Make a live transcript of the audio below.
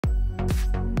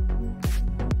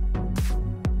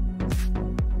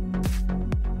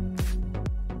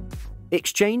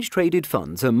Exchange-traded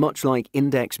funds are much like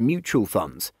index mutual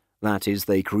funds. That is,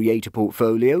 they create a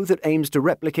portfolio that aims to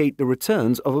replicate the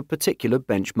returns of a particular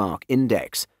benchmark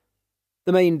index.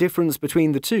 The main difference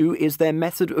between the two is their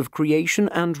method of creation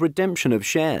and redemption of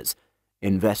shares.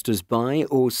 Investors buy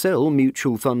or sell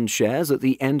mutual fund shares at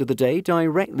the end of the day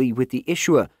directly with the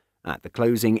issuer at the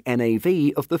closing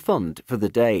NAV of the fund for the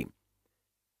day.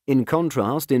 In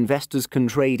contrast, investors can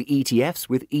trade ETFs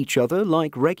with each other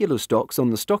like regular stocks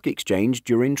on the stock exchange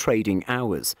during trading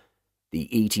hours. The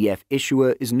ETF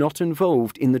issuer is not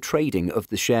involved in the trading of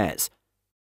the shares.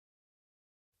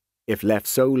 If left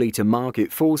solely to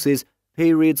market forces,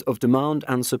 periods of demand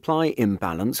and supply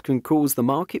imbalance can cause the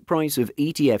market price of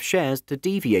ETF shares to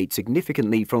deviate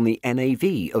significantly from the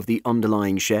NAV of the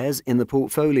underlying shares in the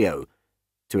portfolio.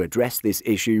 To address this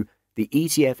issue, the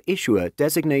ETF issuer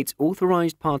designates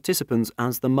authorized participants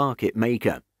as the market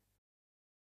maker.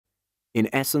 In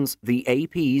essence, the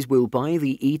APs will buy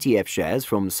the ETF shares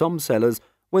from some sellers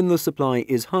when the supply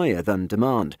is higher than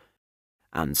demand,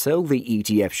 and sell the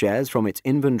ETF shares from its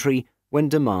inventory when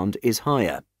demand is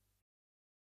higher.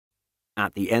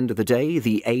 At the end of the day,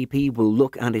 the AP will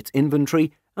look at its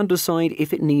inventory and decide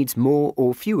if it needs more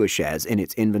or fewer shares in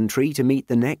its inventory to meet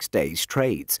the next day's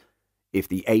trades. If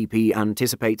the AP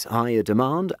anticipates higher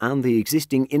demand and the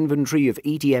existing inventory of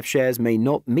ETF shares may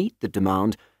not meet the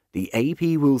demand, the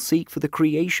AP will seek for the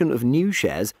creation of new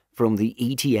shares from the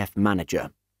ETF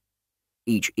manager.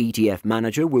 Each ETF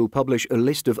manager will publish a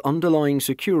list of underlying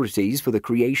securities for the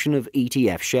creation of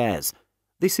ETF shares.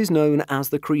 This is known as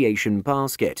the creation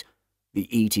basket. The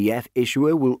ETF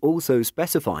issuer will also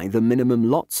specify the minimum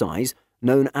lot size,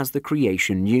 known as the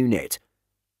creation unit.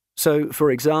 So,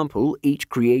 for example, each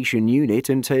creation unit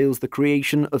entails the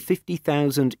creation of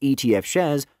 50,000 ETF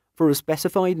shares for a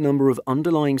specified number of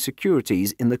underlying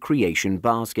securities in the creation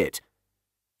basket.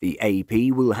 The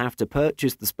AP will have to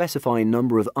purchase the specified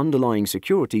number of underlying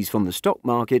securities from the stock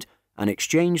market and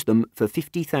exchange them for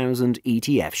 50,000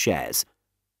 ETF shares.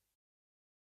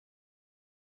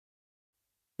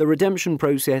 The redemption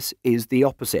process is the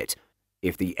opposite.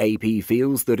 If the AP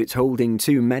feels that it's holding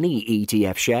too many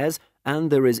ETF shares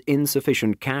and there is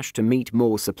insufficient cash to meet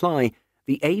more supply,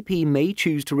 the AP may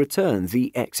choose to return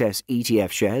the excess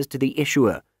ETF shares to the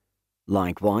issuer.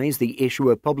 Likewise, the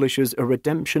issuer publishes a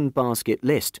redemption basket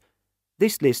list.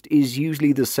 This list is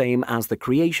usually the same as the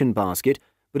creation basket,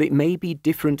 but it may be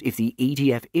different if the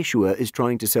ETF issuer is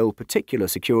trying to sell particular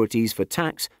securities for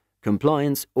tax,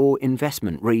 compliance, or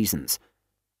investment reasons.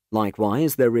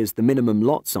 Likewise, there is the minimum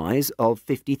lot size of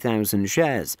 50,000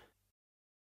 shares.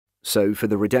 So, for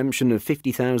the redemption of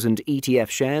 50,000 ETF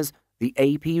shares, the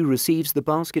AP receives the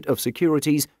basket of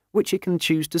securities which it can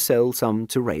choose to sell some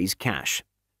to raise cash.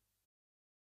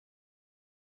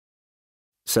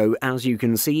 So, as you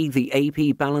can see, the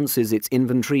AP balances its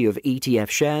inventory of ETF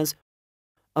shares,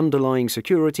 underlying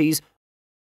securities,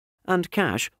 and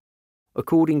cash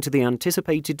according to the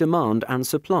anticipated demand and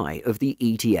supply of the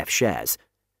ETF shares.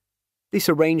 This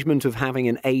arrangement of having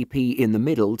an AP in the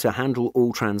middle to handle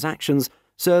all transactions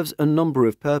serves a number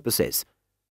of purposes.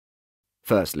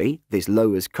 Firstly, this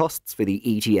lowers costs for the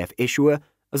ETF issuer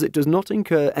as it does not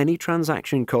incur any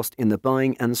transaction cost in the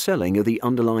buying and selling of the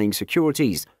underlying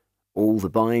securities. All the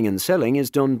buying and selling is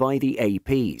done by the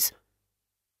APs.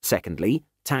 Secondly,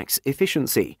 tax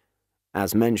efficiency.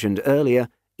 As mentioned earlier,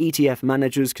 ETF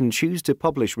managers can choose to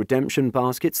publish redemption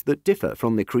baskets that differ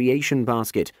from the creation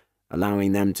basket,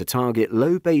 allowing them to target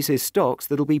low-basis stocks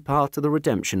that will be part of the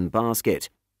redemption basket.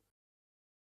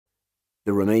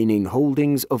 The remaining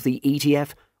holdings of the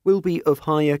ETF will be of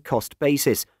higher cost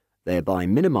basis, thereby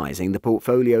minimizing the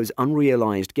portfolio's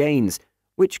unrealized gains,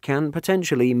 which can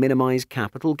potentially minimize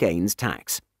capital gains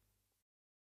tax.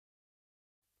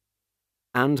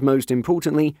 And most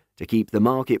importantly, to keep the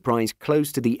market price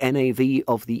close to the NAV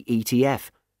of the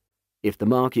ETF. If the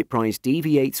market price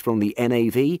deviates from the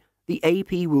NAV, the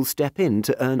AP will step in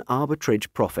to earn arbitrage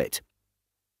profit.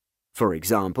 For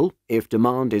example, if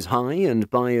demand is high and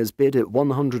buyers bid at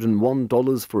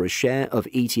 $101 for a share of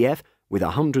ETF with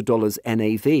 $100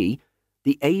 NAV,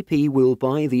 the AP will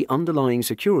buy the underlying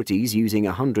securities using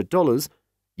 $100,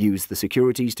 use the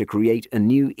securities to create a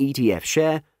new ETF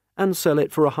share, and sell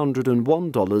it for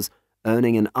 $101,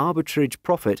 earning an arbitrage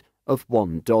profit of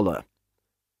 $1.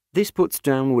 This puts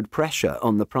downward pressure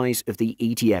on the price of the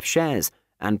ETF shares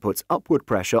and puts upward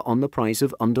pressure on the price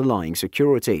of underlying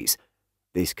securities.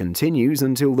 This continues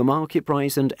until the market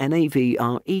price and NAV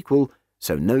are equal,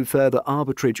 so no further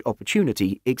arbitrage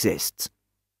opportunity exists.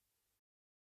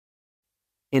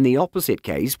 In the opposite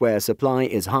case, where supply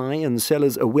is high and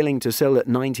sellers are willing to sell at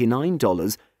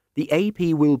 $99, the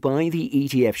AP will buy the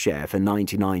ETF share for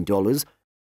 $99,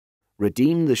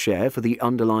 redeem the share for the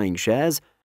underlying shares,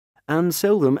 and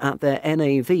sell them at their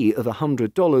NAV of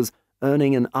 $100,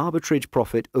 earning an arbitrage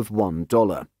profit of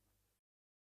 $1.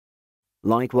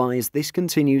 Likewise, this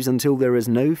continues until there is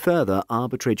no further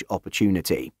arbitrage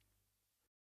opportunity.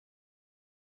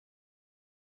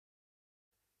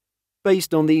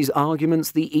 Based on these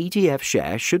arguments, the ETF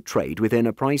share should trade within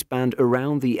a price band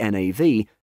around the NAV,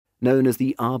 known as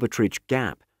the arbitrage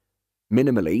gap.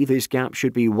 Minimally, this gap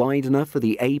should be wide enough for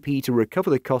the AP to recover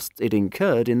the costs it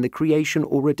incurred in the creation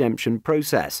or redemption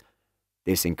process.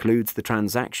 This includes the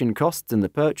transaction costs in the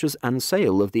purchase and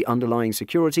sale of the underlying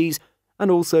securities and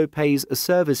also pays a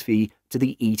service fee to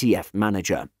the ETF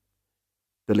manager.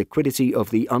 The liquidity of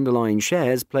the underlying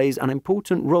shares plays an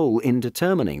important role in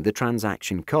determining the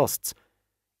transaction costs.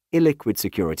 Illiquid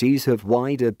securities have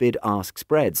wider bid-ask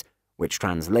spreads, which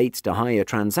translates to higher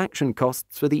transaction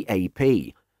costs for the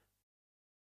AP.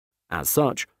 As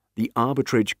such, the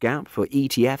arbitrage gap for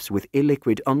ETFs with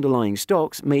illiquid underlying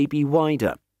stocks may be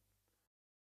wider.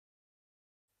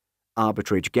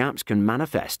 Arbitrage gaps can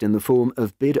manifest in the form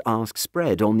of bid-ask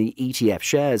spread on the ETF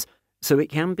shares, so it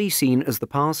can be seen as the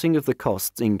passing of the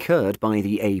costs incurred by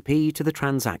the AP to the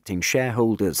transacting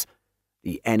shareholders.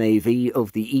 The NAV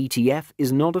of the ETF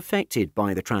is not affected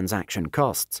by the transaction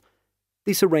costs.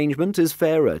 This arrangement is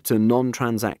fairer to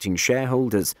non-transacting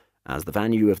shareholders, as the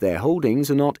value of their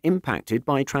holdings are not impacted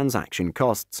by transaction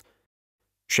costs.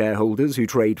 Shareholders who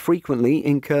trade frequently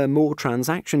incur more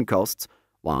transaction costs,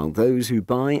 while those who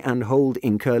buy and hold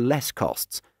incur less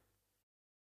costs.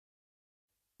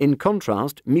 In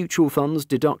contrast, mutual funds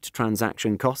deduct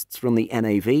transaction costs from the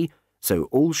NAV, so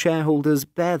all shareholders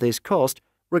bear this cost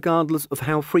regardless of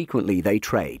how frequently they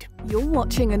trade. You're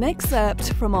watching an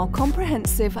excerpt from our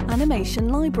comprehensive animation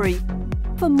library.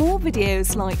 For more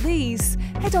videos like these,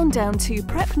 head on down to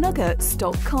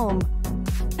prepnuggets.com.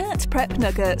 At Prep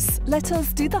Nuggets, let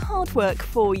us do the hard work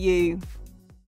for you.